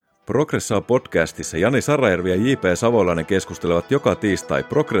Progressaa-podcastissa Jani Sarajärvi ja J.P. Savolainen keskustelevat joka tiistai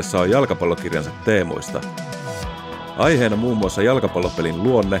Progressaa jalkapallokirjansa teemoista. Aiheina muun muassa jalkapallopelin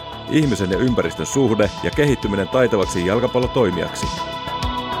luonne, ihmisen ja ympäristön suhde ja kehittyminen taitavaksi jalkapallotoimijaksi.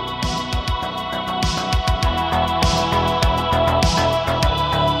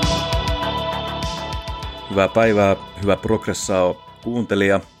 Hyvää päivää, hyvä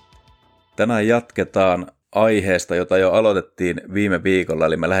Progressaa-kuuntelija. Tänään jatketaan aiheesta, jota jo aloitettiin viime viikolla,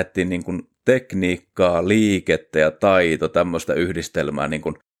 eli me lähdettiin niin kuin tekniikkaa, liikettä ja taito, tämmöistä yhdistelmää niin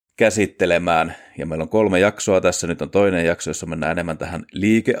kuin käsittelemään. Ja meillä on 3 jaksoa tässä, nyt on toinen jakso, jossa mennään enemmän tähän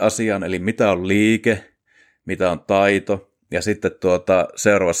liikeasiaan, eli mitä on liike, mitä on taito. Ja sitten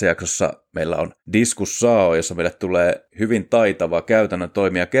seuraavassa jaksossa meillä on diskussao, jossa meille tulee hyvin taitava käytännön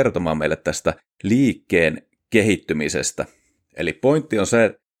toimija kertomaan meille tästä liikkeen kehittymisestä. Eli pointti on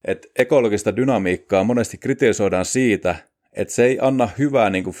se, että ekologista dynamiikkaa monesti kritisoidaan siitä, että se ei anna hyvää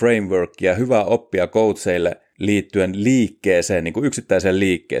niin kuin frameworkia, hyvää oppia coacheille liittyen liikkeeseen, niin kuin yksittäiseen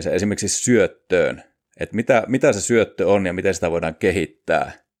liikkeeseen, esimerkiksi syöttöön. Että mitä se syöttö on ja miten sitä voidaan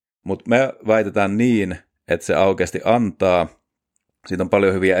kehittää. Mutta me väitetään niin, että se oikeasti antaa. Siitä on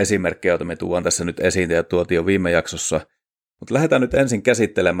paljon hyviä esimerkkejä, joita me tuodaan tässä nyt esiin ja tuotiin jo viime jaksossa. Mutta lähdetään nyt ensin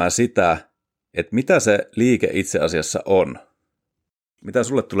käsittelemään sitä, että mitä se liike itse asiassa on. Mitä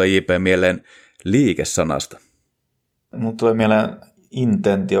sulle tulee, J.P., mieleen liikesanasta? Mulle tulee mieleen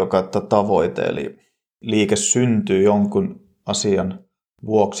intentio kautta tavoite, eli liike syntyy jonkun asian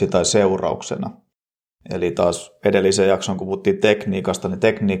vuoksi tai seurauksena. Eli taas edellisen jakson, kun puhuttiin tekniikasta, niin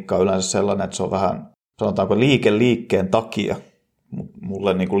tekniikka on yleensä sellainen, että se on vähän, sanotaanko liikkeen takia.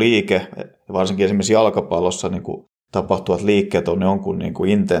 Mulle niin kuin liike, varsinkin esimerkiksi jalkapallossa, niin kuin tapahtuvat liikkeet on jonkun niin kuin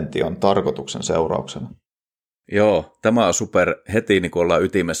intention, tarkoituksen seurauksena. Joo, tämä on super heti, niin kun ollaan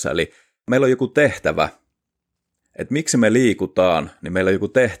ytimessä. Eli meillä on joku tehtävä. Että miksi me liikutaan, niin meillä on joku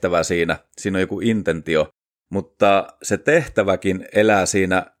tehtävä siinä on joku intentio. Mutta se tehtäväkin elää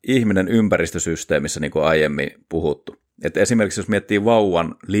siinä ihminen-ympäristö-systeemissä, niin kuin aiemmin puhuttu. Että esimerkiksi jos miettii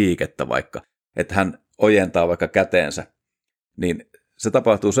vauvan liikettä vaikka, että hän ojentaa vaikka käteensä, niin se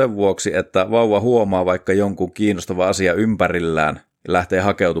tapahtuu sen vuoksi, että vauva huomaa vaikka jonkun kiinnostava asia ympärillään ja lähtee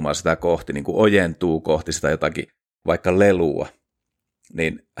hakeutumaan sitä kohti, niin kuin ojentuu kohti sitä jotakin, vaikka lelua.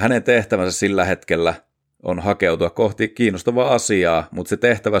 Niin hänen tehtävänsä sillä hetkellä on hakeutua kohti kiinnostavaa asiaa, mutta se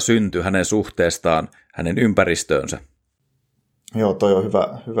tehtävä syntyy hänen suhteestaan, hänen ympäristöönsä. Joo, toi on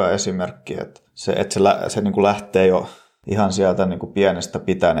hyvä esimerkki, että se niin kuin lähtee jo ihan sieltä niin kuin pienestä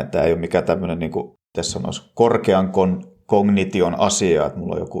pitäen, että ei ole mikään tämmöinen, niin kuin tässä sanoisi, korkean kognition asia, että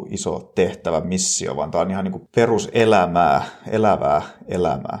mulla on joku iso tehtävä, missio, vaan tämä on ihan niin kuin peruselämää, elävää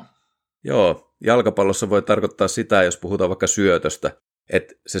elämää. Joo, jalkapallossa voi tarkoittaa sitä, jos puhutaan vaikka syötöstä,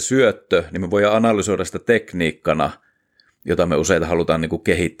 että se syöttö, niin me voidaan analysoida sitä tekniikkana, jota me usein halutaan niin kuin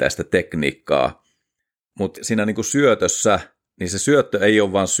kehittää sitä tekniikkaa. Mutta siinä niin kuin syötössä, niin se syöttö ei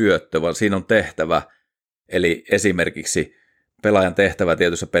ole vain syöttö, vaan siinä on tehtävä. Eli esimerkiksi pelaajan tehtävä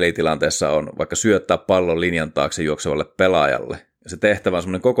tietyssä pelitilanteessa on vaikka syöttää pallon linjan taakse juoksevalle pelaajalle. Ja se tehtävä on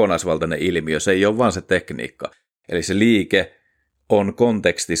semmoinen kokonaisvaltainen ilmiö, se ei ole vaan se tekniikka. Eli se liike on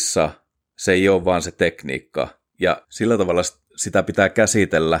kontekstissa, se ei ole vaan se tekniikka. Ja sillä tavalla sitä pitää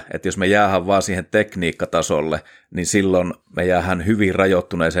käsitellä, että jos me jäähän vaan siihen tekniikkatasolle, niin silloin me jäähän hyvin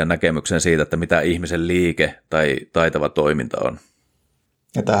rajoittuneeseen näkemykseen siitä, että mitä ihmisen liike tai taitava toiminta on.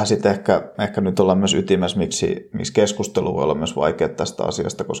 Ja tähän sitten ehkä nyt ollaan myös ytimessä, miksi keskustelu voi olla myös vaikea tästä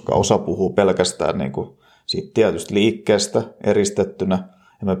asiasta, koska osa puhuu pelkästään niin kuin siitä tietystä liikkeestä eristettynä,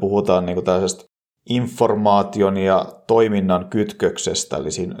 ja me puhutaan niin kuin tällaisesta informaation ja toiminnan kytköksestä,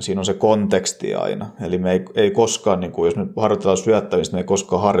 eli siinä on se konteksti aina. Eli me ei koskaan, niin kuin jos me harjoitellaan syöttämistä, me ei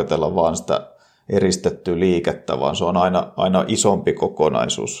koskaan harjoitella vaan sitä eristettyä liikettä, vaan se on aina isompi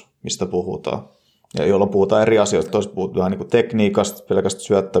kokonaisuus, mistä puhutaan. Ja jolloin puhutaan eri asioista, toisaalta puhutaan niin kuin tekniikasta, pelkästään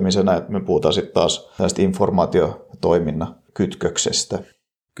syöttämisenä, että me puhutaan sitten taas tästä informaatio- ja toiminnan kytköksestä.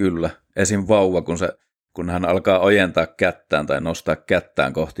 Kyllä, esim. Vauva, kun hän alkaa ojentaa kättään tai nostaa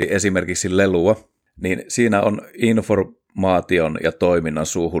kättään kohti esimerkiksi lelua, niin siinä on informaation ja toiminnan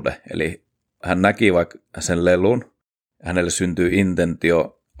suhde. Eli hän näki vaikka sen lelun, hänelle syntyy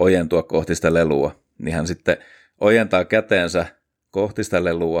intentio ojentua kohti sitä lelua, niin hän sitten ojentaa käteensä kohti sitä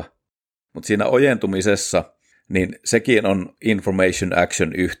lelua. Mutta siinä ojentumisessa, niin sekin on information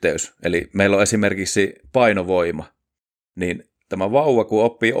action yhteys. Eli meillä on esimerkiksi painovoima, niin tämä vauva, kun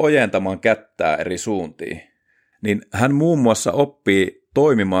oppii ojentamaan kättää eri suuntiin, niin hän muun muassa oppii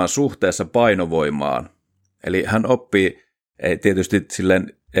toimimaan suhteessa painovoimaan. Eli hän oppii, ei tietysti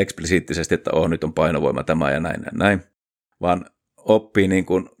silleen eksplisiittisesti, että nyt on painovoima tämä ja näin, vaan oppii niin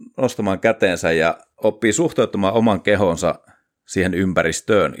kuin nostamaan käteensä ja oppii suhteuttamaan oman kehonsa siihen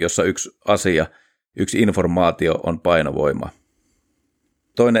ympäristöön, jossa yksi asia, yksi informaatio on painovoima.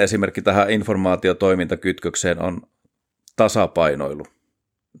 Toinen esimerkki tähän informaatiotoimintakytkökseen on tasapainoilu.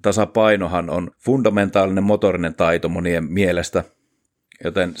 Tasapainohan on fundamentaalinen motorinen taito monien mielestä,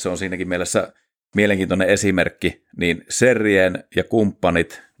 joten se on siinäkin mielessä mielenkiintoinen esimerkki. Niin Serrien ja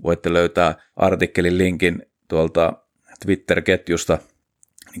kumppanit, voitte löytää artikkelin linkin tuolta Twitter-ketjusta,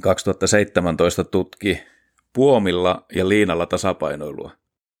 niin 2017 tutki puomilla ja liinalla tasapainoilua.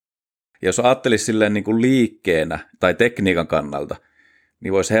 Ja jos ajattelisi silleen niin kuin liikkeenä tai tekniikan kannalta,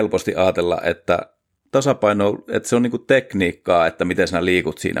 niin voisi helposti ajatella, että tasapaino, että se on niin kuin tekniikkaa, että miten sinä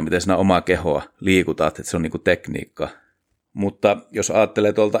liikut siinä, miten sinä omaa kehoa liikutat, että se on niin kuin tekniikkaa. Mutta jos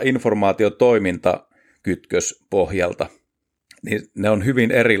ajattelee tuolta informaatiotoimintakytköspohjalta, niin ne on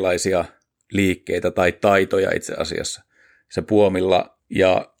hyvin erilaisia liikkeitä tai taitoja itse asiassa. Se puomilla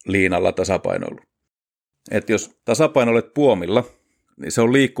ja liinalla tasapainoilu. Että jos tasapainoilet puomilla, niin se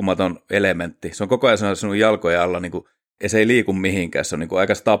on liikkumaton elementti. Se on koko ajan sinun jalkojen alla, niin kuin, ja se ei liiku mihinkään. Se on niin kuin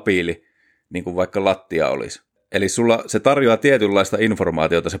aika stabiili, niin kuin vaikka lattia olisi. Eli se tarjoaa tietynlaista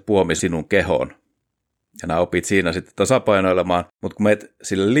informaatiota se puomi sinun kehoon. Ja nämä opit siinä sitten tasapainoilemaan. Mutta kun menet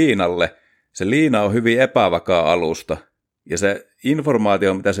sille liinalle, se liina on hyvin epävakaa alusta. Ja se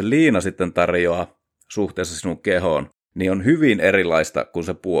informaatio, mitä se liina sitten tarjoaa suhteessa sinun kehoon, niin on hyvin erilaista kuin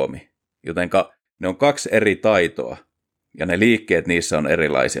se puomi. Jotenka ne on kaksi eri taitoa. Ja ne liikkeet niissä on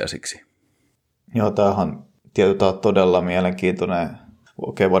erilaisia siksi. Joo, tämähän on tietysti todella mielenkiintoinen.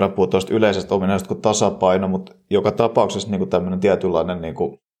 Okei, voidaan puhua tuosta yleisestä ominaisuudesta kuin tasapaino, mutta joka tapauksessa niin kuin tämmöinen tietynlainen niin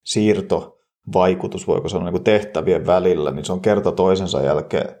kuin siirtovaikutus, voiko sanoa niin kuin tehtävien välillä, niin se on kerta toisensa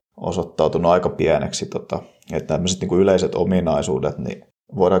jälkeen osoittautunut aika pieneksi. Että tämmöiset niin kuin yleiset ominaisuudet niin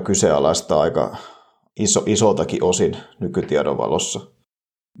voidaan kyseenalaistaa aika isoltakin osin nykytiedon valossa.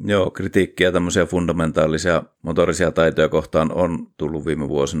 Joo, kritiikkiä tämmöisiä fundamentaalisia motorisia taitoja kohtaan on tullut viime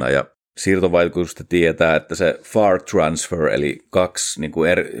vuosina, ja siirtovaikutusta tietää, että se far transfer, eli kaksi niin kuin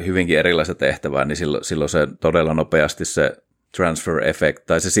hyvinkin erilaista tehtävää, niin silloin se todella nopeasti se transfer effect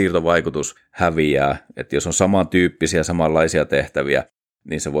tai se siirtovaikutus häviää. Että jos on samantyyppisiä, samanlaisia tehtäviä,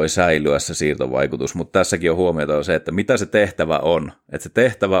 niin se voi säilyä se siirtovaikutus. Mutta tässäkin on huomioitava se, että mitä se tehtävä on. Että se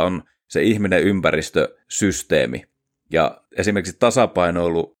tehtävä on se ihminen-ympäristö-systeemi. Ja esimerkiksi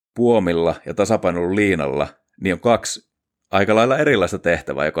tasapainoilu puomilla ja tasapainoilu liinalla, niin on kaksi aika lailla erilaista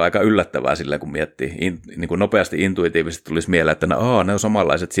tehtävää, joka on aika yllättävää silleen, kun miettii. Niin kuin nopeasti intuitiivisesti tulisi mieleen, että ne on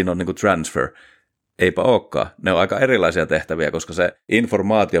samanlaiset, siinä on niin kuin transfer. Eipä olekaan. Ne on aika erilaisia tehtäviä, koska se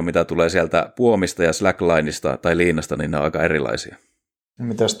informaatio, mitä tulee sieltä puomista ja slacklineista tai liinasta, niin ne on aika erilaisia.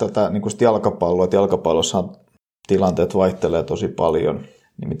 Mitäs tätä niin kuin jalkapalloa? Jalkapallossahan tilanteet vaihtelee tosi paljon.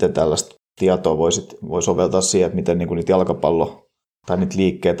 Niin miten tällaista tietoa voi soveltaa siihen, että miten niin kuin niitä tai niitä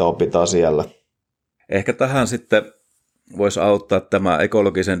liikkeitä opitaan siellä? Ehkä tähän sitten voisi auttaa tämä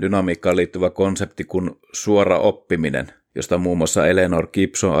ekologiseen dynamiikkaan liittyvä konsepti kuin suora oppiminen, josta muun muassa Eleanor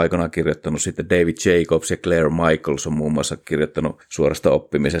Gibbs on aikanaan kirjoittanut, sitten David Jacobs ja Claire Michaels on muun muassa kirjoittanut suorasta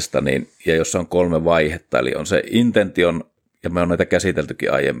oppimisesta, ja jossa on 3 vaihetta, eli on se intention, ja me on näitä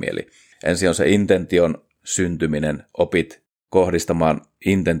käsiteltykin aiemmin, eli ensin on se intention syntyminen, opit kohdistamaan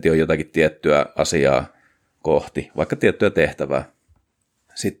intentio jotakin tiettyä asiaa kohti, vaikka tiettyä tehtävää.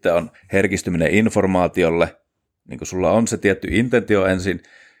 Sitten on herkistyminen informaatiolle, niin kun sulla on se tietty intentio ensin,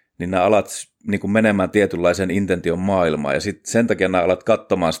 niin nämä alat niin kun menemään tietynlaiseen intention maailmaan, ja sitten sen takia nämä alat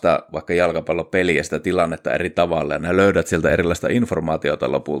katsomaan sitä vaikka jalkapallopeliä, sitä tilannetta eri tavalla, ja nämä löydät sieltä erilaista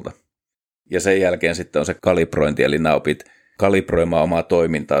informaatiota lopulta. Ja sen jälkeen sitten on se kalibrointi, eli nämä opit kalibroimaan omaa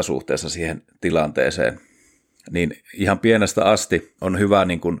toimintaa suhteessa siihen tilanteeseen. Niin ihan pienestä asti on hyvä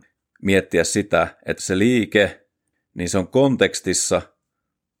niin kun miettiä sitä, että se liike, niin se on kontekstissa,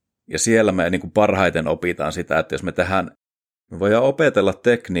 ja siellä me niin kuin parhaiten opitaan sitä, että jos me voidaan opetella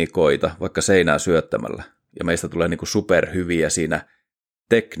tekniikoita vaikka seinään syöttämällä, ja meistä tulee niin kuin superhyviä siinä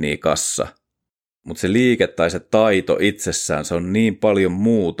tekniikassa, mutta se liike tai se taito itsessään, se on niin paljon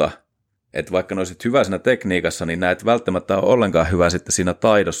muuta, että vaikka ne olisit hyvä siinä tekniikassa, niin näet välttämättä ole ollenkaan hyvä sitten siinä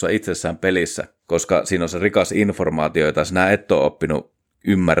taidossa itsessään pelissä, koska siinä on se rikas informaatio, jota sinä et ole oppinut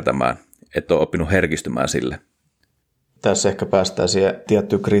ymmärtämään, et ole oppinut herkistymään sille. Tässä ehkä päästään siihen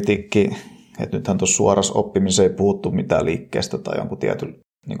tiettyyn kritiikkiin, että nythän tuossa suorassa oppimisessa ei puhuttu mitään liikkeestä tai jonkun tietyn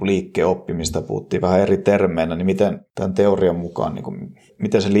niin kuin liikkeen oppimista, puhuttiin vähän eri termeinä, niin miten tämän teorian mukaan, niin kuin,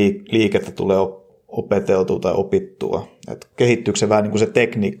 miten se liikettä tulee opeteltua tai opittua. Että kehittyykö se vähän niin kuin se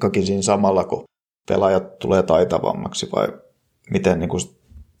tekniikkakin siinä samalla, kun pelaajat tulee taitavammaksi, vai miten niin kuin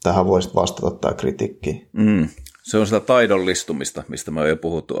tähän voisit vastata tämä kritiikki? Se on sitä taidollistumista, mistä me on jo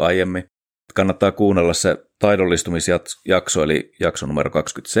puhuttu aiemmin. Kannattaa kuunnella se taidollistumisjakso, eli jakso numero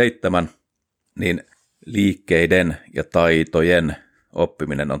 27, niin liikkeiden ja taitojen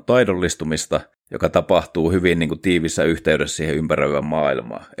oppiminen on taidollistumista, joka tapahtuu hyvin niin kuin tiivissä yhteydessä siihen ympäröivään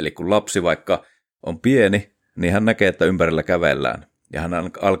maailmaan. Eli kun lapsi vaikka on pieni, niin hän näkee, että ympärillä kävellään, ja hän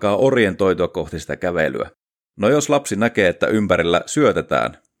alkaa orientoitua kohti sitä kävelyä. No jos lapsi näkee, että ympärillä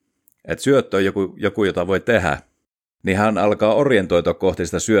syötetään, että syöttö on joku, jota voi tehdä, niin hän alkaa orientoitua kohti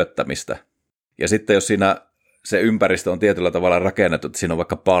sitä syöttämistä. Ja sitten jos siinä se ympäristö on tietyllä tavalla rakennettu, että siinä on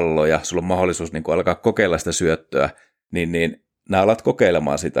vaikka pallo ja sulla on mahdollisuus niin kuin alkaa kokeilla sitä syöttöä, niin nämä alat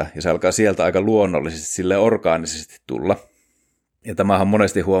kokeilemaan sitä ja se alkaa sieltä aika luonnollisesti, sille orgaanisesti tulla. Ja tämähän on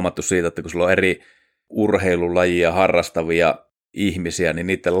monesti huomattu siitä, että kun sulla on eri urheilulajia harrastavia ihmisiä, niin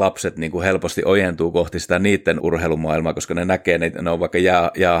niiden lapset niin kuin helposti ojentuu kohti sitä niiden urheilumaailmaa, koska ne näkee, ne on vaikka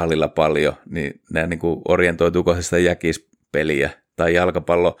jäähallilla paljon, niin ne niin kuin orientoituu kohti sitä jäkispeliä tai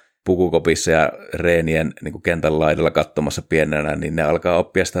jalkapallo pukukopissa ja reenien niin kuin kentän laidalla katsomassa pienenä, niin ne alkaa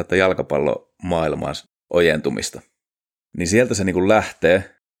oppia sitä, että jalkapallomaailmaan ojentumista. Niin sieltä se niin kuin lähtee,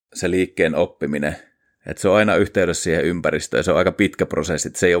 se liikkeen oppiminen, että se on aina yhteydessä siihen ympäristöön, ja se on aika pitkä prosessi,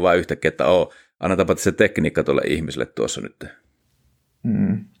 että se ei ole vain yhtäkkiä, että annetaanpa se tekniikka tuolle ihmiselle tuossa nyt.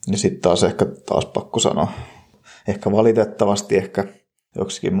 Ja sitten ehkä pakko sanoa, ehkä valitettavasti, ehkä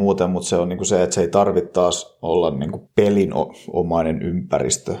joksikin muuten, mutta se on niinku se, että se ei tarvitse taas olla niinku pelinomainen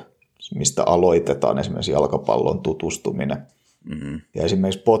ympäristö, mistä aloitetaan esimerkiksi jalkapallon tutustuminen. Ja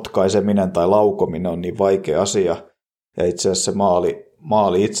esimerkiksi potkaiseminen tai laukominen on niin vaikea asia, ja itse asiassa se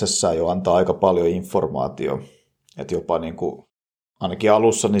maali itsessään jo antaa aika paljon informaatiota, että jopa niinku, ainakin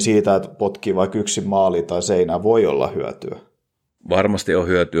alussa niin siitä, että potkii vaikka yksin maaliin tai seinään, voi olla hyötyä. Varmasti on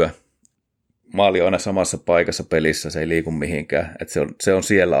hyötyä. Maali on aina samassa paikassa pelissä, se ei liiku mihinkään, että se on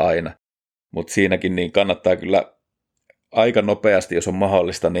siellä aina. Mutta siinäkin niin kannattaa kyllä aika nopeasti, jos on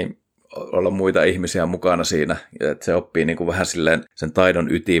mahdollista, niin olla muita ihmisiä mukana siinä. Ja että se oppii niin kuin vähän silleen sen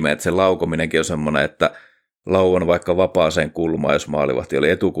taidon ytimeen, että se laukominenkin on semmoinen, että lauon vaikka vapaaseen kulmaan, jos maalivahti oli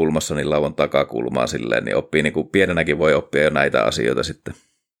etukulmassa, niin lauon takakulmaa silleen, niin oppii niin kuin pienenäkin voi oppia jo näitä asioita sitten.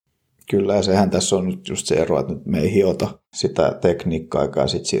 Kyllä, ja sehän tässä on nyt just se ero, että nyt me ei hiota sitä tekniikkaa, ja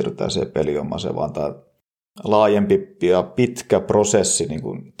sitten siirrytään siihen peliomaiseen, vaan tämä laajempi ja pitkä prosessi, niin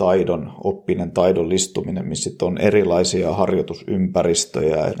kuin taidollistuminen, missä sitten on erilaisia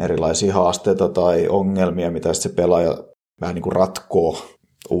harjoitusympäristöjä, erilaisia haasteita tai ongelmia, mitä se pelaaja vähän niin kuin ratkoo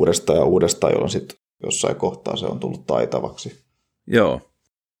uudestaan, jolloin sitten jossain kohtaa se on tullut taitavaksi. Joo,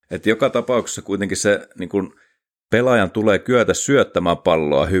 että joka tapauksessa kuitenkin se niin kuin pelaajan tulee kyetä syöttämään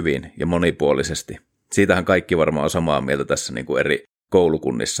palloa hyvin ja monipuolisesti. Siitähän kaikki varmaan on samaa mieltä tässä niin kuin eri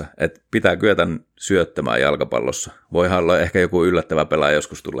koulukunnissa, että pitää kyetä syöttämään jalkapallossa. Voihan olla ehkä joku yllättävä pelaaja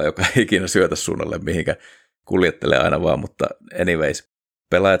joskus tulla, joka ei ikinä syötä suunnalle mihinkä kuljettelee aina vaan, mutta anyways,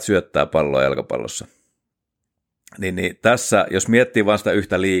 pelaajat syöttää palloa jalkapallossa. Niin tässä, jos miettii vain sitä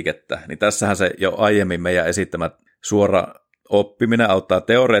yhtä liikettä, niin tässähän se jo aiemmin meidän esittämät suora oppiminen auttaa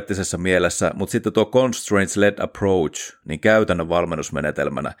teoreettisessa mielessä, mutta sitten tuo constraints-led approach, niin käytännön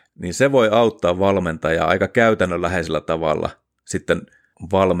valmennusmenetelmänä, niin se voi auttaa valmentajaa aika käytännönläheisellä tavalla sitten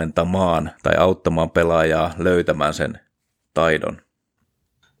valmentamaan tai auttamaan pelaajaa löytämään sen taidon.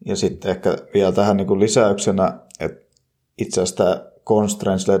 Ja sitten ehkä vielä tähän niin kuin lisäyksenä, että itse asiassa tämä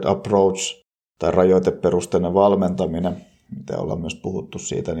constraints-led approach tai rajoiteperusteinen valmentaminen, mitä ollaan myös puhuttu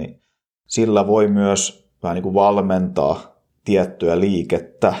siitä, niin sillä voi myös vähän niin kuin valmentaa tiettyä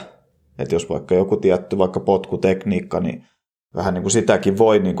liikettä. Että jos vaikka joku tietty vaikka potkutekniikka, niin vähän niin kuin sitäkin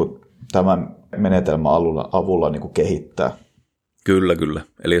voi niin kuin tämän menetelmän avulla niin kuin kehittää. Kyllä.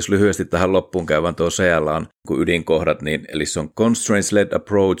 Eli jos lyhyesti tähän loppuun käyvän tuo CLA on ydinkohdat, niin eli se on constraints-led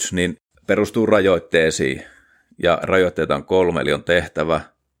approach, niin perustuu rajoitteisiin. Ja rajoitteita on 3, eli on tehtävä,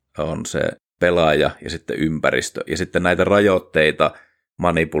 on se pelaaja ja sitten ympäristö. Ja sitten näitä rajoitteita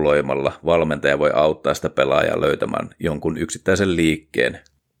manipuloimalla valmentaja voi auttaa sitä pelaajaa löytämään jonkun yksittäisen liikkeen.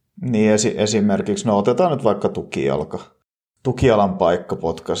 Niin esimerkiksi, no otetaan nyt vaikka tukijalka. Tukijalan paikka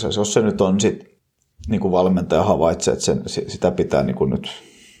potkaisee. Jos se nyt on sitten, niin kuin valmentaja havaitsee, että sitä pitää niin kuin nyt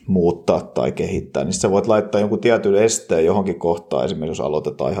muuttaa tai kehittää, niin sä voit laittaa jonkun tietyn esteen johonkin kohtaan, esimerkiksi jos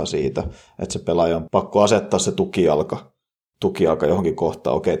aloitetaan ihan siitä, että se pelaaja on pakko asettaa se tukijalka johonkin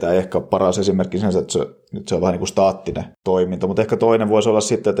kohtaan. Okei, tämä ei ehkä ole paras esimerkki sen, että se on vähän niin kuin staattinen toiminta, mutta ehkä toinen voisi olla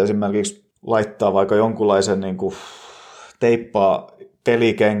sitten, että esimerkiksi laittaa vaikka jonkunlaisen niin kuin teippaa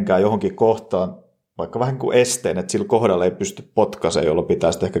pelikenkää johonkin kohtaan, vaikka vähän kuin esteen, että sillä kohdalla ei pysty potkaisemaan, jolloin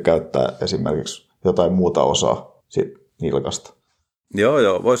pitää sitten ehkä käyttää esimerkiksi jotain muuta osaa siitä nilkasta.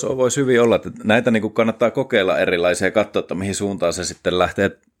 Joo, voisi hyvin olla, että näitä niin kuin kannattaa kokeilla erilaisia ja katsoa, että mihin suuntaan se sitten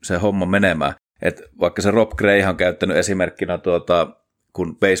lähtee se homma menemään. Et vaikka se Rob Gray on käyttänyt esimerkkinä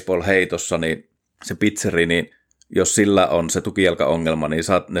kun baseball-heitossa, niin se pitcheri, niin jos sillä on se tukijalkaongelma, niin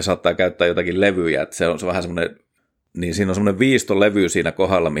ne saattaa käyttää jotakin levyjä, että se on vähän semmoinen, niin siinä on semmoinen viistolevy siinä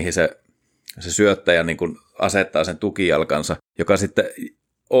kohdalla, mihin se syöttäjä niin kuin asettaa sen tukijalkansa, joka sitten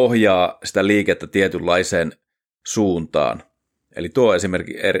ohjaa sitä liikettä tietynlaiseen suuntaan. Eli tuo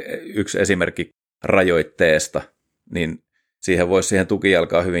yksi esimerkki rajoitteesta, niin siihen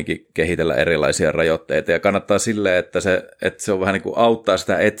tukijalkaan hyvinkin kehitellä erilaisia rajoitteita, ja kannattaa silleen, että se on vähän niin kuin auttaa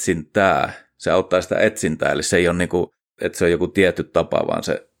sitä etsintää. Se auttaa sitä etsintää, eli se ei ole niin kuin, että se on joku tietty tapa, vaan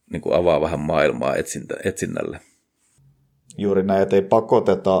se niin kuin avaa vähän maailmaa etsinnälle. Juuri näin, että ei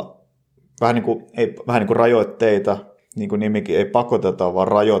pakoteta, vähän niin kuin rajoitteita, niin kuin nimikin, ei pakoteta, vaan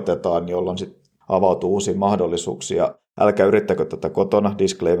rajoitetaan, jolloin sitten avautuu uusia mahdollisuuksia. Älkää yrittäkö tätä kotona,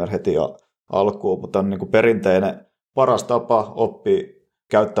 disclaimer heti alkuun, mutta on niin kuin perinteinen paras tapa oppia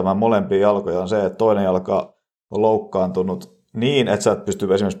käyttämään molempia jalkoja on se, että toinen jalka on loukkaantunut niin, että sä et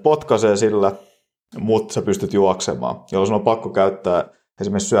pysty esimerkiksi potkaisemaan sillä, mutta sä pystyt juoksemaan, jolloin sun on pakko käyttää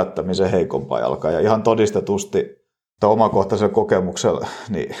esimerkiksi syöttämisen heikompaa jalkaa. Ja ihan todistetusti omakohtaisella kokemuksella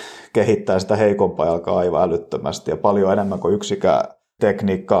niin kehittää sitä heikompaa jalkaa aivan älyttömästi ja paljon enemmän kuin yksikään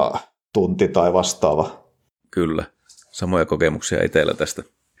tekniikka, tunti tai vastaava. Kyllä, samoja kokemuksia itsellä tästä.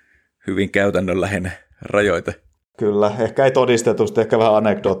 Hyvin käytännönläheinen rajoite. Kyllä, ehkä ei todistetusti, ehkä vähän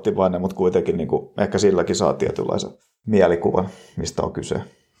anekdoottimainen, mutta kuitenkin niin kuin, ehkä silläkin saa tietynlaisen mielikuvan, mistä on kyse.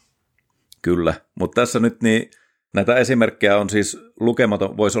 Kyllä, mutta tässä nyt niin näitä esimerkkejä on siis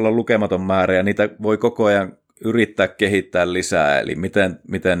voisi olla lukematon määrä, ja niitä voi koko ajan yrittää kehittää lisää, eli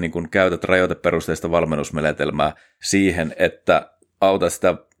miten niin kuin käytät rajoiteperusteista valmennusmenetelmää siihen, että autat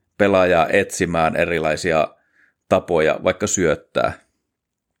sitä pelaajaa etsimään erilaisia tapoja, vaikka syöttää.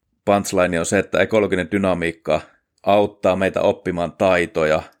 Punchline on se, että ekologinen dynamiikka auttaa meitä oppimaan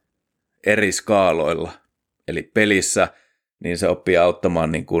taitoja eri skaaloilla. Eli pelissä niin se oppii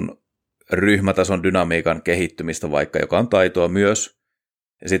auttamaan niin kuin ryhmätason dynamiikan kehittymistä vaikka, joka on taitoa myös.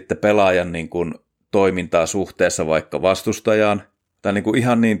 Ja sitten pelaajan niin kuin toimintaa suhteessa vaikka vastustajaan. Tai niin kuin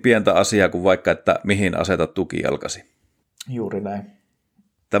ihan niin pientä asiaa kuin vaikka, että mihin asetat tukijalkasi. Juuri näin.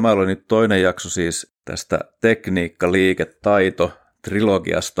 Tämä oli nyt toinen jakso siis tästä tekniikka, liike, taito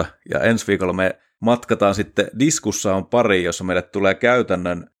trilogiasta. Ja ensi viikolla me matkataan sitten Diskussaan pariin, jossa meille tulee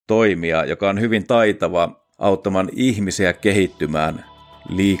käytännön toimija, joka on hyvin taitava auttamaan ihmisiä kehittymään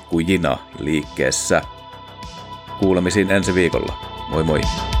liikkujina liikkeessä. Kuulemisiin ensi viikolla. Moi moi!